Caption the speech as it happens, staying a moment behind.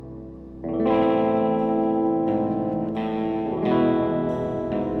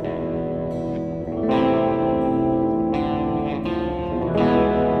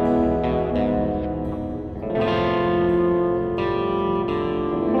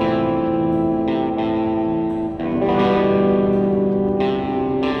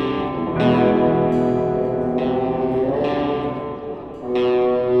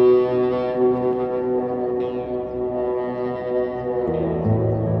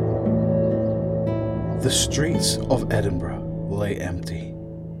The streets of Edinburgh lay empty.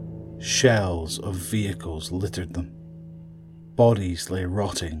 Shells of vehicles littered them. Bodies lay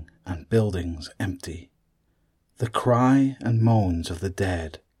rotting and buildings empty. The cry and moans of the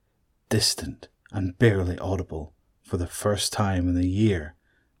dead, distant and barely audible, for the first time in a year,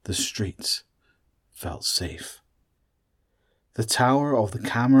 the streets felt safe. The tower of the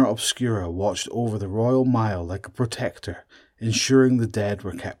Camera Obscura watched over the Royal Mile like a protector, ensuring the dead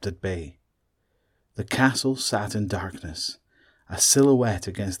were kept at bay. The castle sat in darkness, a silhouette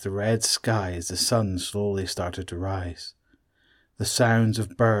against the red sky as the sun slowly started to rise. The sounds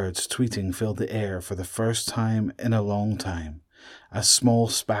of birds tweeting filled the air for the first time in a long time, as small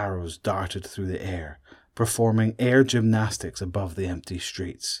sparrows darted through the air, performing air gymnastics above the empty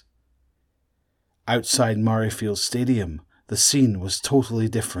streets. Outside Murrayfield Stadium, the scene was totally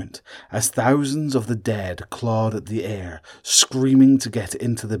different, as thousands of the dead clawed at the air, screaming to get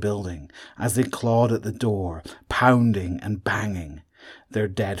into the building, as they clawed at the door, pounding and banging, their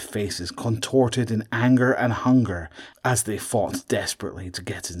dead faces contorted in anger and hunger as they fought desperately to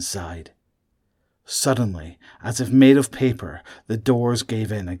get inside. Suddenly, as if made of paper, the doors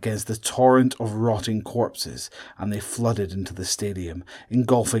gave in against the torrent of rotting corpses, and they flooded into the stadium,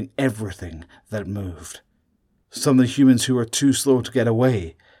 engulfing everything that moved. Some of the humans who were too slow to get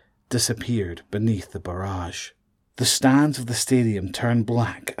away disappeared beneath the barrage. The stands of the stadium turned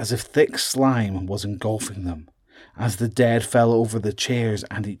black as if thick slime was engulfing them, as the dead fell over the chairs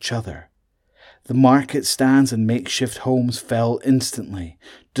and each other. The market stands and makeshift homes fell instantly,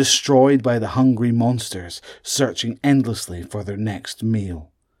 destroyed by the hungry monsters searching endlessly for their next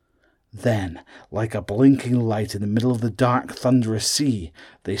meal. Then, like a blinking light in the middle of the dark, thunderous sea,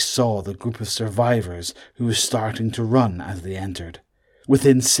 they saw the group of survivors who was starting to run as they entered.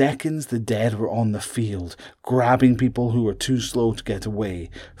 Within seconds, the dead were on the field, grabbing people who were too slow to get away,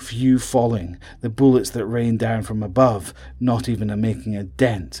 few falling, the bullets that rained down from above not even making a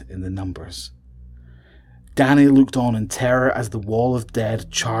dent in the numbers. Dani looked on in terror as the wall of dead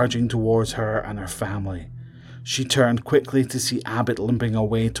charging towards her and her family. She turned quickly to see Abbott limping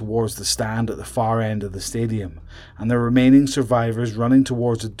away towards the stand at the far end of the stadium, and the remaining survivors running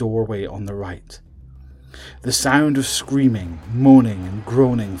towards a doorway on the right. The sound of screaming, moaning and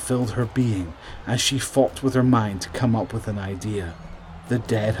groaning filled her being as she fought with her mind to come up with an idea. The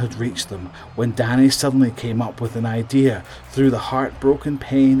dead had reached them when Dani suddenly came up with an idea. Through the heartbroken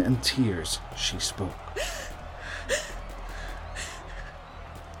pain and tears, she spoke.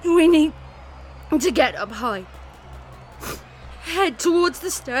 We need to get up high. Head towards the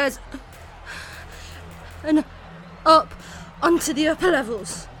stairs and up onto the upper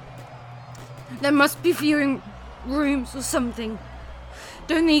levels. There must be viewing rooms or something.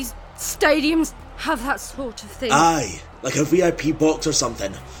 Don't these stadiums have that sort of thing? Aye, like a VIP box or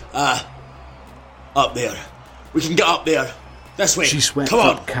something. Up there. We can get up there. This way. She swept Come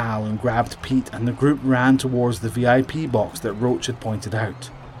on. up Cal and grabbed Pete, and the group ran towards the VIP box that Roach had pointed out.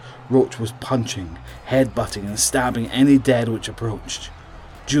 Roach was punching, headbutting and stabbing any dead which approached.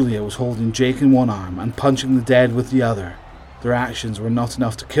 Julia was holding Jake in one arm and punching the dead with the other. Their actions were not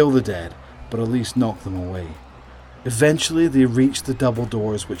enough to kill the dead, but at least knock them away. Eventually they reached the double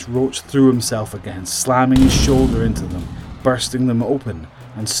doors which Roach threw himself against, slamming his shoulder into them, bursting them open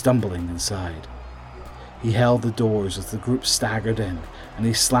and stumbling inside. He held the doors as the group staggered in, and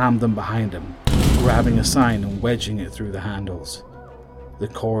he slammed them behind him, grabbing a sign and wedging it through the handles. The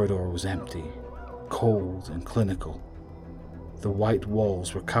corridor was empty, cold and clinical. The white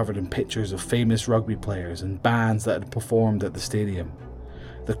walls were covered in pictures of famous rugby players and bands that had performed at the stadium.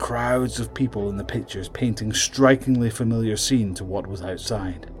 The crowds of people in the pictures painting strikingly familiar scene to what was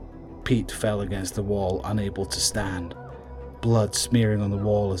outside. Pete fell against the wall, unable to stand, blood smearing on the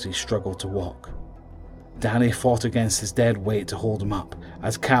wall as he struggled to walk. Dani fought against his dead weight to hold him up,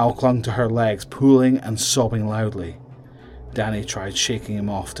 as Cal clung to her legs, pulling and sobbing loudly. Dani tried shaking him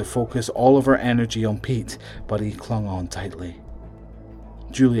off to focus all of her energy on Pete, but he clung on tightly.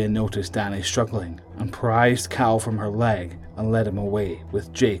 Julia noticed Dani struggling and prized Cal from her leg and led him away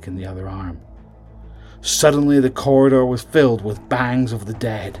with Jake in the other arm. Suddenly the corridor was filled with bangs of the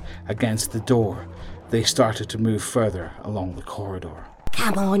dead against the door. They started to move further along the corridor.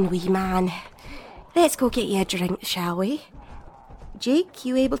 Come on, wee man. Let's go get you a drink, shall we? Jake,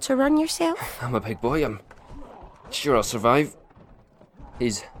 you able to run yourself? I'm a big boy, I'm sure I'll survive.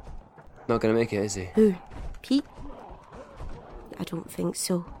 He's not gonna make it, is he? Who? Pete? I don't think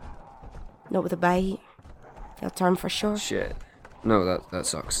so. Not with a bite. They'll turn for sure. Shit. No, that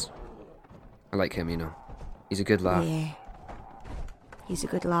sucks. I like him, you know. He's a good lad. Yeah. He's a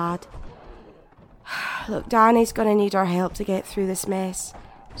good lad. Look, Dani's gonna need our help to get through this mess.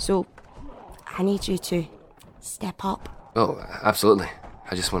 So, I need you to step up. Oh, absolutely.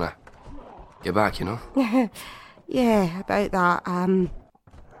 I just want to get back, you know? Yeah, about that.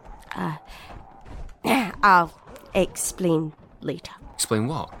 I'll explain later. Explain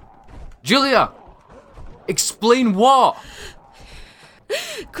what? Julia! Explain what?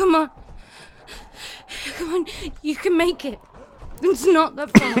 Come on. Come on, you can make it. It's not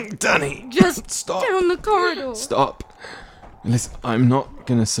that far. Danny! Just Stop. down the corridor. Stop. Listen, I'm not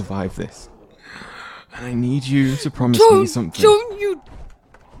gonna survive this. And I need you to promise me something. Don't you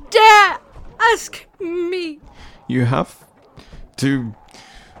dare ask me. You have to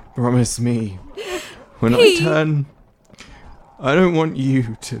promise me. When Pete. I turn, I don't want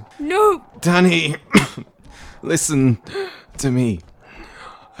you to... No. Danny, listen to me.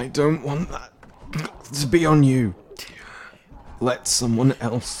 I don't want that to be on you. Let someone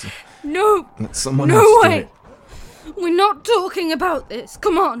else. No. Let someone No else way. do it. We're not talking about this.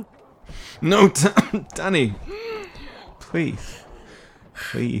 Come on. No, Danny. Please.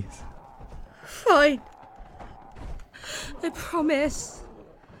 Please. Fine. I promise.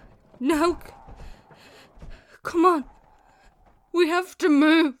 Now. Come on. We have to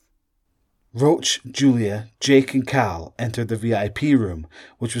move. Roach, Julia, Jake and Cal entered the VIP room,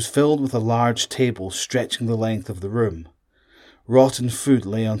 which was filled with a large table stretching the length of the room. Rotten food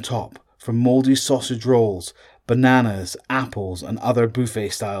lay on top, from mouldy sausage rolls, bananas, apples and other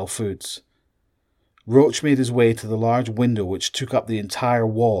buffet-style foods. Roach made his way to the large window which took up the entire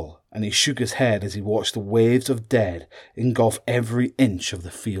wall, and he shook his head as he watched the waves of dead engulf every inch of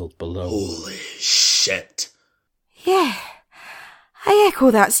the field below. Holy shit. Yeah, I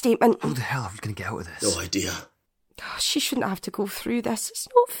echo that statement. How the hell are we going to get out of this? No idea. Oh, she shouldn't have to go through this. It's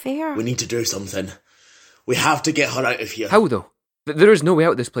not fair. We need to do something. We have to get her out of here. How, though? There is no way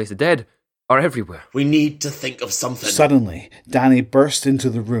out of this place. The dead are everywhere. We need to think of something. Suddenly, Danny burst into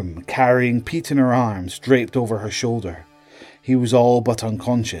the room, carrying Pete in her arms, draped over her shoulder. He was all but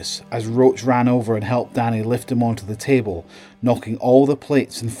unconscious, as Roach ran over and helped Danny lift him onto the table, knocking all the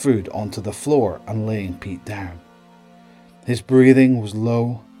plates and food onto the floor and laying Pete down. His breathing was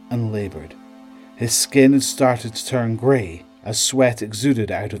low and laboured. His skin had started to turn grey, as sweat exuded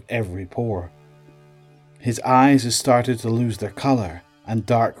out of every pore. His eyes had started to lose their colour, and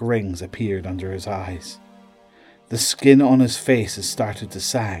dark rings appeared under his eyes. The skin on his face had started to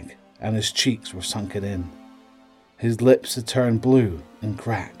sag, and his cheeks were sunken in. His lips had turned blue and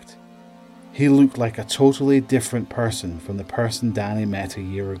cracked. He looked like a totally different person from the person Danny met a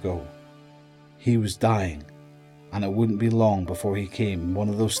year ago. He was dying, and it wouldn't be long before he became one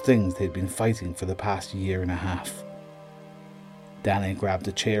of those things they'd been fighting for the past year and a half. Danny grabbed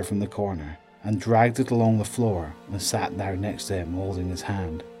a chair from the corner and dragged it along the floor and sat down next to him holding his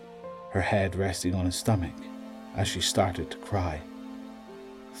hand, her head resting on his stomach as she started to cry.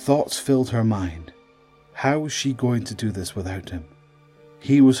 Thoughts filled her mind. How was she going to do this without him?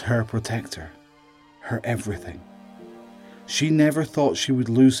 He was her protector, her everything. She never thought she would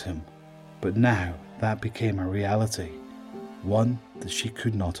lose him, but now that became a reality, one that she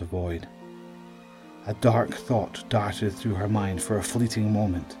could not avoid. A dark thought darted through her mind for a fleeting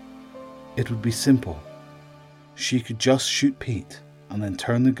moment. It would be simple. She could just shoot Pete and then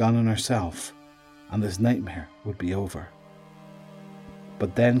turn the gun on herself, and this nightmare would be over.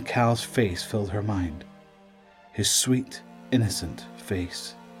 But then Cal's face filled her mind. His sweet, innocent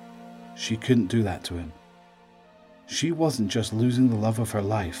face. She couldn't do that to him. She wasn't just losing the love of her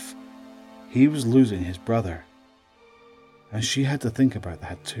life. He was losing his brother. And she had to think about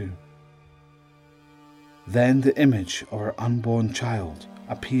that too. Then the image of her unborn child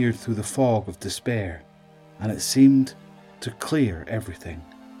appeared through the fog of despair, and it seemed to clear everything.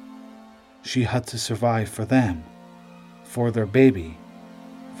 She had to survive for them, for their baby,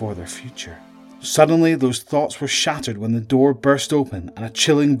 for their future. Suddenly those thoughts were shattered when the door burst open and a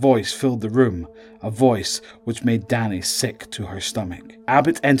chilling voice filled the room, a voice which made Danny sick to her stomach.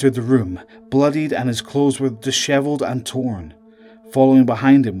 Abbott entered the room, bloodied, and his clothes were dishevelled and torn. Following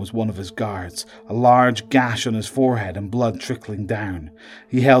behind him was one of his guards, a large gash on his forehead and blood trickling down.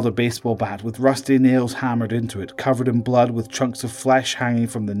 He held a baseball bat with rusty nails hammered into it, covered in blood with chunks of flesh hanging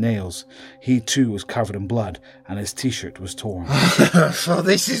from the nails. He too was covered in blood, and his t-shirt was torn. So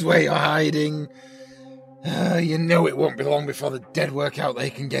this is where you're hiding. You know it won't be long before the dead work out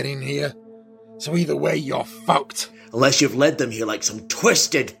they can get in here. So either way, you're fucked. Unless you've led them here like some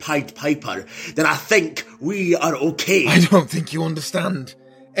twisted Pied Piper, then I think we are okay. I don't think you understand.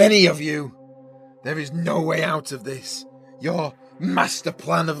 Any of you. There is no way out of this. Your master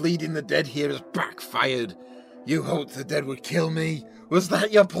plan of leading the dead here has backfired. You hoped the dead would kill me. Was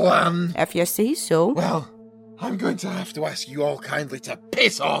that your plan? If you say so. Well, I'm going to have to ask you all kindly to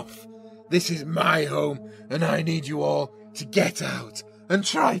piss off. This is my home, and I need you all to get out and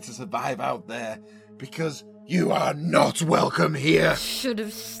try to survive out there, because you are not welcome here. Should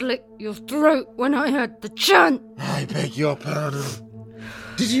have slit your throat when I had the chance. I beg your pardon.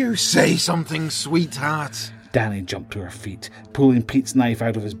 Did you say something, sweetheart? Danny jumped to her feet, pulling Pete's knife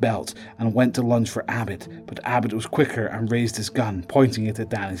out of his belt, and went to lunge for Abbott, but Abbott was quicker and raised his gun, pointing it at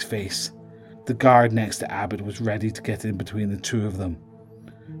Danny's face. The guard next to Abbott was ready to get in between the two of them.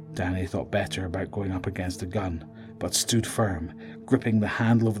 Danny thought better about going up against the gun, but stood firm, gripping the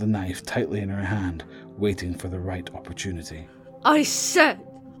handle of the knife tightly in her hand, waiting for the right opportunity. I said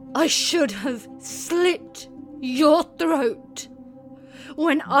I should have slit your throat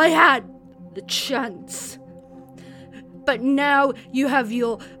when I had the chance. But now you have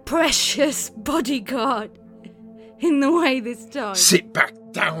your precious bodyguard in the way this time. Sit back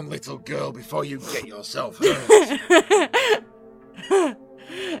down, little girl, before you get yourself hurt.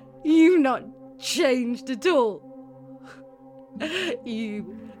 You've not changed at all.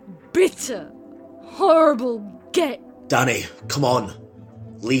 You bitter, horrible get. Danny, come on.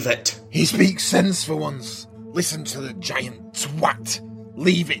 Leave it. He speaks sense for once. Listen to the giant twat.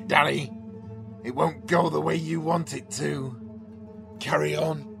 Leave it, Danny. It won't go the way you want it to. Carry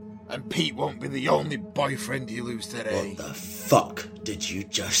on, and Pete won't be the only boyfriend you lose today. What the fuck did you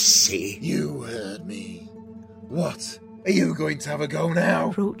just say? You heard me. What? Are you going to have a go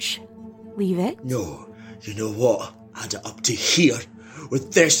now? Roach, leave it. No, you know what? Add it up to here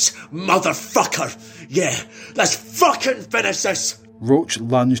with this motherfucker. Yeah, let's fucking finish this. Roach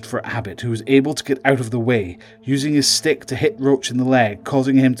lunged for Abbott, who was able to get out of the way, using his stick to hit Roach in the leg,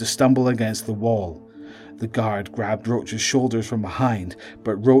 causing him to stumble against the wall. The guard grabbed Roach's shoulders from behind,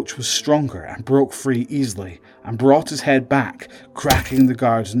 but Roach was stronger and broke free easily, and brought his head back, cracking the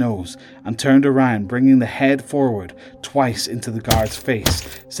guard's nose, and turned around, bringing the head forward twice into the guard's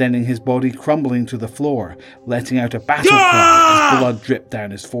face, sending his body crumbling to the floor, letting out a battle cry as blood dripped down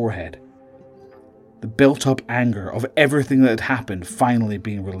his forehead. The built-up anger of everything that had happened finally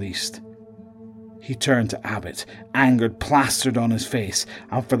being released. He turned to Abbott, anger plastered on his face,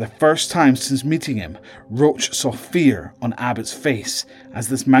 and for the first time since meeting him, Roach saw fear on Abbott's face as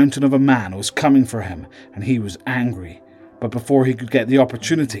this mountain of a man was coming for him, and he was angry. But before he could get the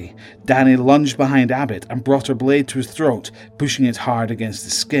opportunity, Danny lunged behind Abbott and brought her blade to his throat, pushing it hard against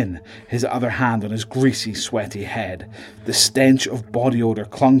his skin, his other hand on his greasy, sweaty head. The stench of body odour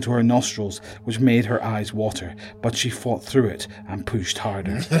clung to her nostrils, which made her eyes water, but she fought through it and pushed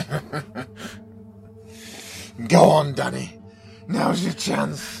harder. Go on, Danny. Now's your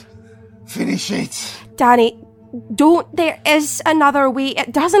chance. Finish it. Danny, don't. There is another way.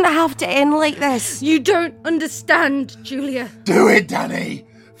 It doesn't have to end like this. You don't understand, Julia. Do it, Danny.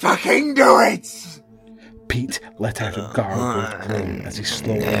 Fucking do it. Pete let out a gargled groan as he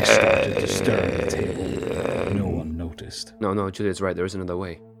slowly started to stir the table. No one noticed. No, Julia's right. There is another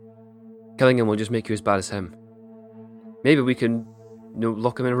way. Killing him will just make you as bad as him. Maybe we can,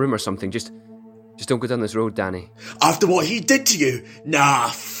 lock him in a room or something. Just don't go down this road, Danny. After what he did to you? Nah,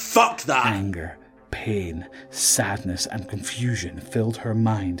 fuck that. Anger, pain, sadness and confusion filled her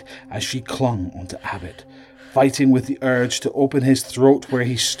mind as she clung onto Abbott, fighting with the urge to open his throat where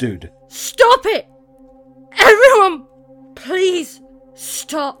he stood. Stop it! Everyone, please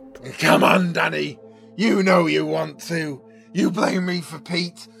stop. Come on, Danny. You know you want to. You blame me for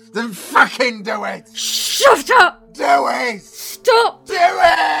Pete. Then fucking do it. Shut up! Do it. Stop! Do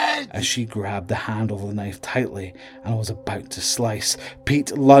it! As she grabbed the handle of the knife tightly and was about to slice,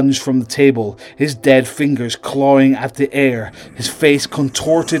 Pete lunged from the table, his dead fingers clawing at the air, his face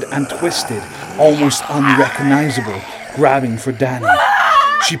contorted and twisted, almost unrecognizable, grabbing for Danny.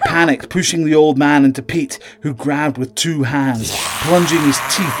 She panicked, pushing the old man into Pete, who grabbed with two hands, plunging his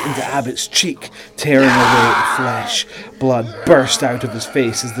teeth into Abbott's cheek, tearing away at the flesh. Blood burst out of his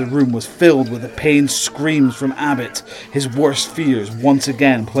face as the room was filled with the pained screams from Abbott, his worst fears once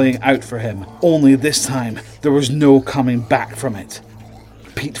again playing out for him. Only this time, there was no coming back from it.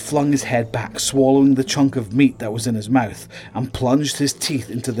 Pete flung his head back, swallowing the chunk of meat that was in his mouth, and plunged his teeth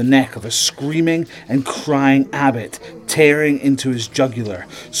into the neck of a screaming and crying Abbott, tearing into his jugular,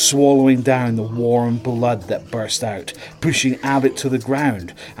 swallowing down the warm blood that burst out, pushing Abbott to the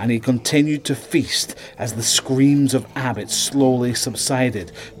ground, and he continued to feast as the screams of Abbott slowly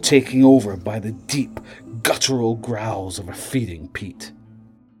subsided, taking over by the deep, guttural growls of a feeding Pete.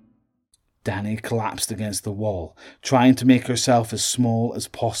 Danny collapsed against the wall, trying to make herself as small as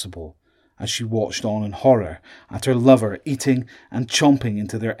possible, as she watched on in horror at her lover eating and chomping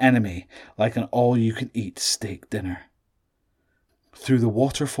into their enemy like an all-you-can-eat steak dinner. Through the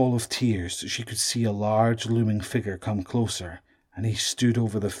waterfall of tears, she could see a large looming figure come closer, and he stood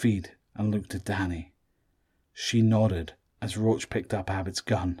over the feed, and looked at Danny. She nodded as Roach picked up Abbott's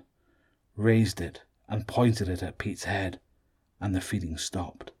gun, raised it and pointed it at Pete's head, and the feeding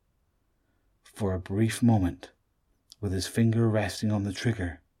stopped. For a brief moment, with his finger resting on the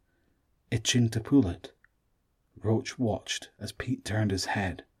trigger, itching to pull it, Roach watched as Pete turned his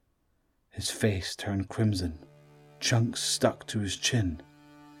head. His face turned crimson, chunks stuck to his chin.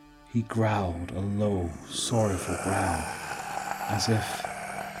 He growled a low, sorrowful growl, as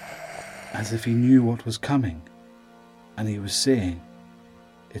if he knew what was coming, and he was saying,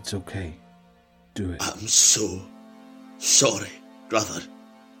 "It's okay, do it." I'm so sorry, brother.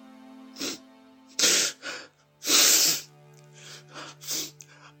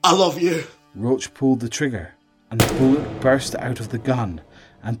 I love you. Roach pulled the trigger, and the bullet burst out of the gun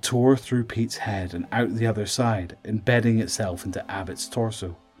and tore through Pete's head and out the other side, embedding itself into Abbott's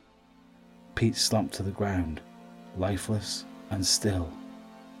torso. Pete slumped to the ground, lifeless and still,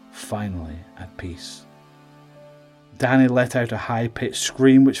 finally at peace. Danny let out a high-pitched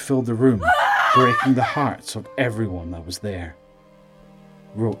scream which filled the room, breaking the hearts of everyone that was there.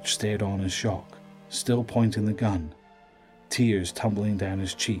 Roach stayed on in shock, still pointing the gun, tears tumbling down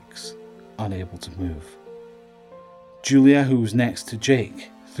his cheeks, unable to move. Julia, who was next to Jake,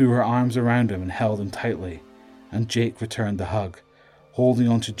 threw her arms around him and held him tightly, and Jake returned the hug, holding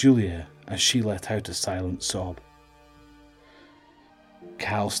on to Julia as she let out a silent sob.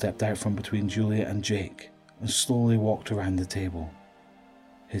 Cal stepped out from between Julia and Jake and slowly walked around the table.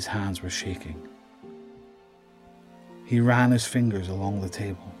 His hands were shaking. He ran his fingers along the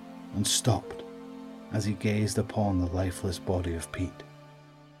table and stopped as he gazed upon the lifeless body of Pete.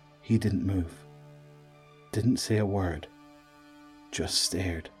 He didn't move, didn't say a word, just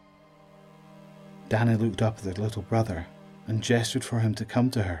stared. Danny looked up at their little brother and gestured for him to come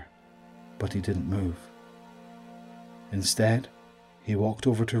to her, but he didn't move. Instead, he walked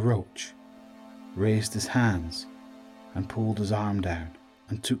over to Roach, raised his hands and pulled his arm down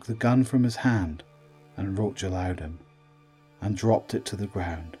and took the gun from his hand, and Roach allowed him, and dropped it to the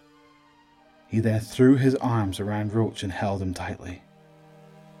ground. He then threw his arms around Roach and held him tightly.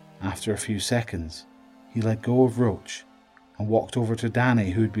 After a few seconds, he let go of Roach and walked over to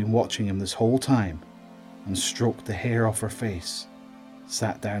Danny, who had been watching him this whole time, and stroked the hair off her face,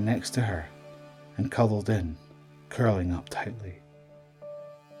 sat down next to her, and cuddled in, curling up tightly.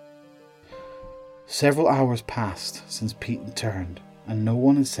 Several hours passed since Pete returned, and no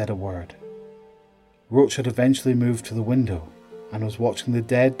one had said a word. Roach had eventually moved to the window and was watching the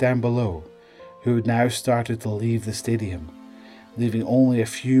dead down below, who had now started to leave the stadium, leaving only a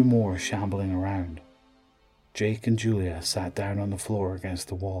few more shambling around. Jake and Julia sat down on the floor against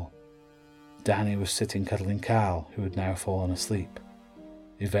the wall. Danny was sitting cuddling Cal, who had now fallen asleep.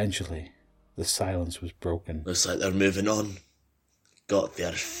 Eventually, the silence was broken. Looks like they're moving on. Got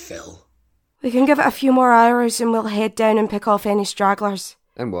their fill. We can give it a few more hours and we'll head down and pick off any stragglers.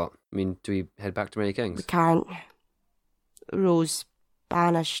 And what? I mean, do we head back to Mary King's? We can't. Rose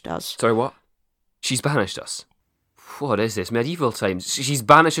banished us. Sorry, what? She's banished us? What is this, medieval times? She's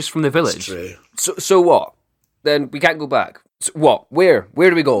banished us from the village? It's true. So what? Then we can't go back. So what? Where?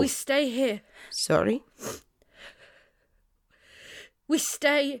 Where do we go? We stay here. Sorry? We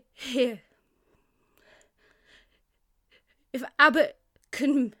stay here. If Abbott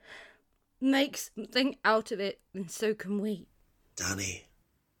can make something out of it, then so can we. Danny,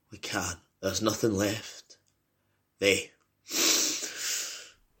 we can't. There's nothing left. They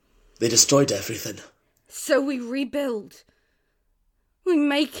destroyed everything. So we rebuild. We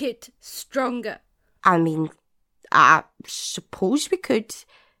make it stronger. I mean, I suppose we could.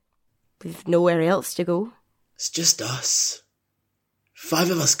 We've nowhere else to go. It's just us.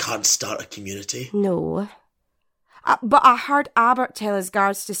 5 of us can't start a community. No. But I heard Abbott tell his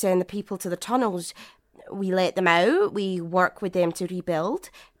guards to send the people to the tunnels. We let them out, we work with them to rebuild.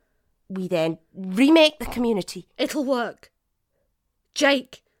 We then remake the community. It'll work.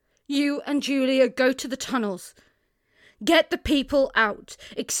 Jake, you and Julia go to the tunnels. Get the people out.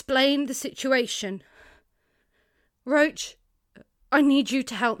 Explain the situation. Roach, I need you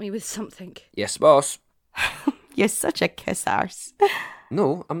to help me with something. Yes, boss. You're such a kiss arse.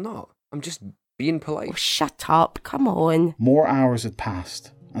 No, I'm not. I'm just being polite. Oh, shut up. Come on. More hours had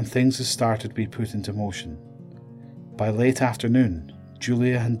passed, and things had started to be put into motion. By late afternoon,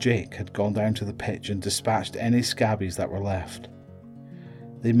 Julia and Jake had gone down to the pitch and dispatched any scabbies that were left.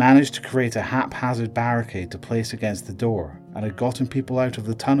 They managed to create a haphazard barricade to place against the door and had gotten people out of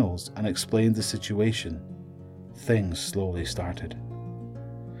the tunnels and explained the situation. Things slowly started.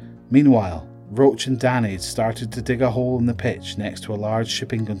 Meanwhile, Roach and Danny had started to dig a hole in the pitch next to a large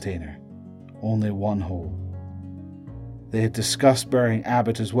shipping container. Only one hole. They had discussed burying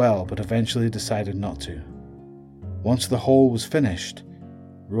Abbott as well, but eventually decided not to. Once the hole was finished,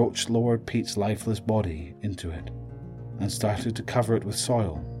 Roach lowered Pete's lifeless body into it and started to cover it with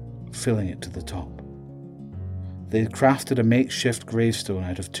soil, filling it to the top. They had crafted a makeshift gravestone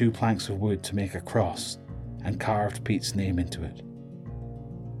out of 2 planks of wood to make a cross and carved Pete's name into it.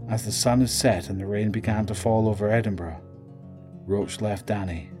 As the sun had set and the rain began to fall over Edinburgh, Roach left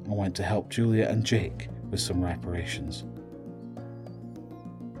Danny and went to help Julia and Jake with some reparations.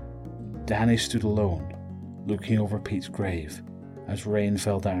 Danny stood alone, looking over Pete's grave as rain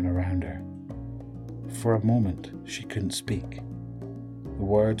fell down around her. For a moment, she couldn't speak. The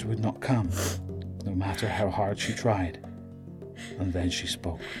words would not come, no matter how hard she tried. And then she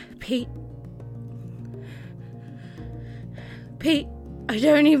spoke. Pete, I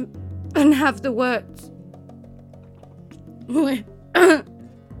don't even have the words.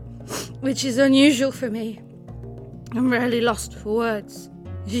 Which is unusual for me. I'm rarely lost for words.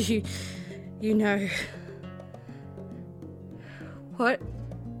 You know. What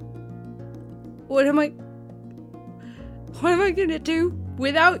am I gonna do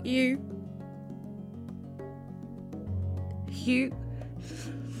without you? You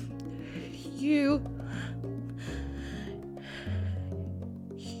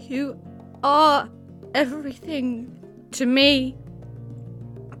are everything to me.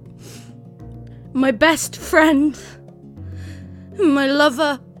 My best friend. My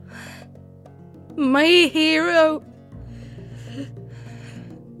lover. My hero.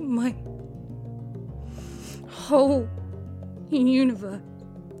 My whole universe.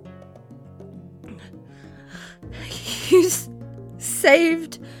 You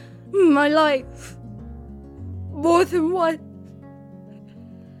saved my life more than once.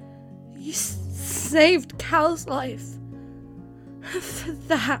 You saved Cal's life. For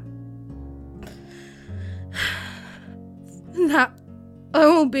that I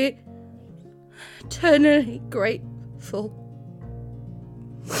will be eternally grateful.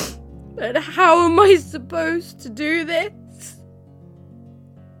 But how am I supposed to do this?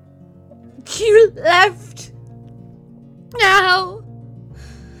 You left. How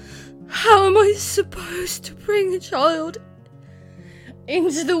am I supposed to bring a child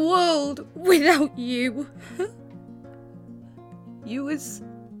into the world without you? You were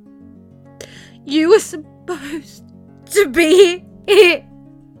supposed to be here.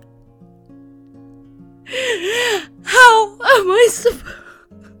 How am I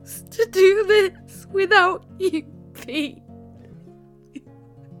supposed to do this without you, Pete?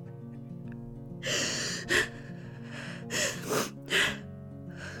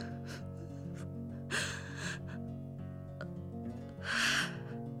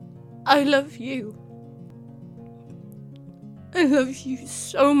 I love you. I love you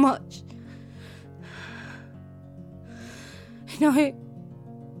so much. And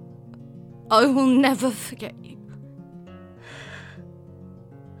I will never forget you.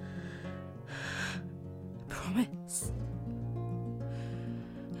 Promise.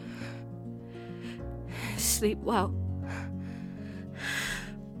 Sleep well.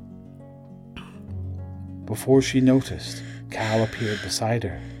 Before she noticed, Cal appeared beside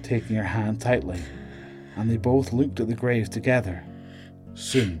her, taking her hand tightly, and they both looked at the grave together.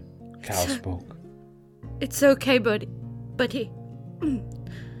 Soon, Cal spoke. It's okay, buddy.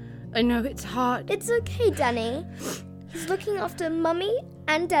 I know it's hard. It's okay, Danny. He's looking after Mummy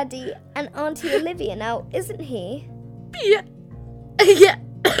and Daddy and Auntie Olivia now, isn't he? Yeah.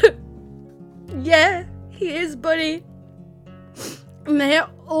 Yeah, he is, buddy. And they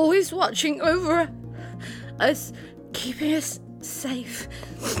are always watching over us, keeping us safe,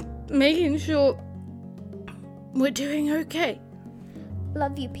 making sure we're doing okay.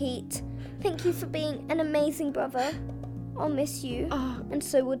 Love you, Pete. Thank you for being an amazing brother. I'll miss you, and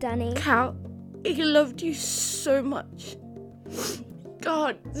so will Danny. Cal, he loved you so much.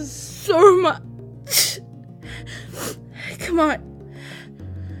 God, so much. Come on.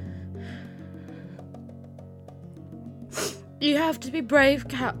 You have to be brave,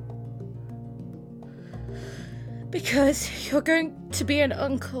 Cal. Because you're going to be an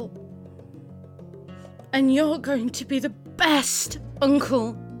uncle. And you're going to be the best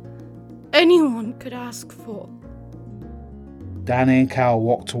uncle anyone could ask for. Danny and Cal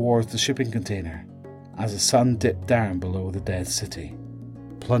walked towards the shipping container as the sun dipped down below the dead city,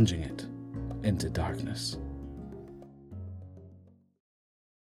 plunging it into darkness.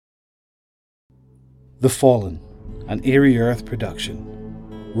 The Fallen, an Eerie Earth production.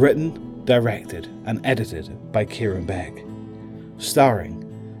 Written, directed and edited by Kieran Begg. Starring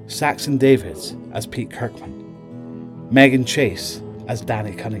Saxon Davids as Pete Kirkman, Megan Chase as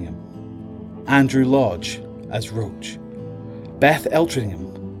Danny Cunningham, Andrew Lodge as Roach, Beth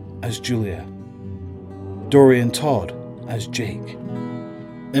Eltringham as Julia, Dorian Todd as Jake,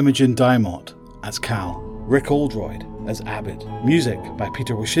 Imogen Dymont as Cal, Rick Oldroyd as Abbott, music by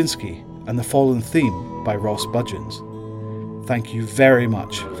Peter Wyszynski, and the Fallen theme by Ross Budgeons. Thank you very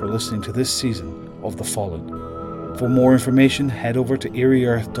much for listening to this season of The Fallen. For more information, head over to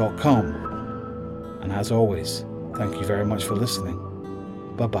EerieEarth.com. And as always, thank you very much for listening.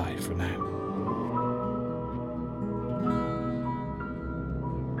 Bye-bye for now.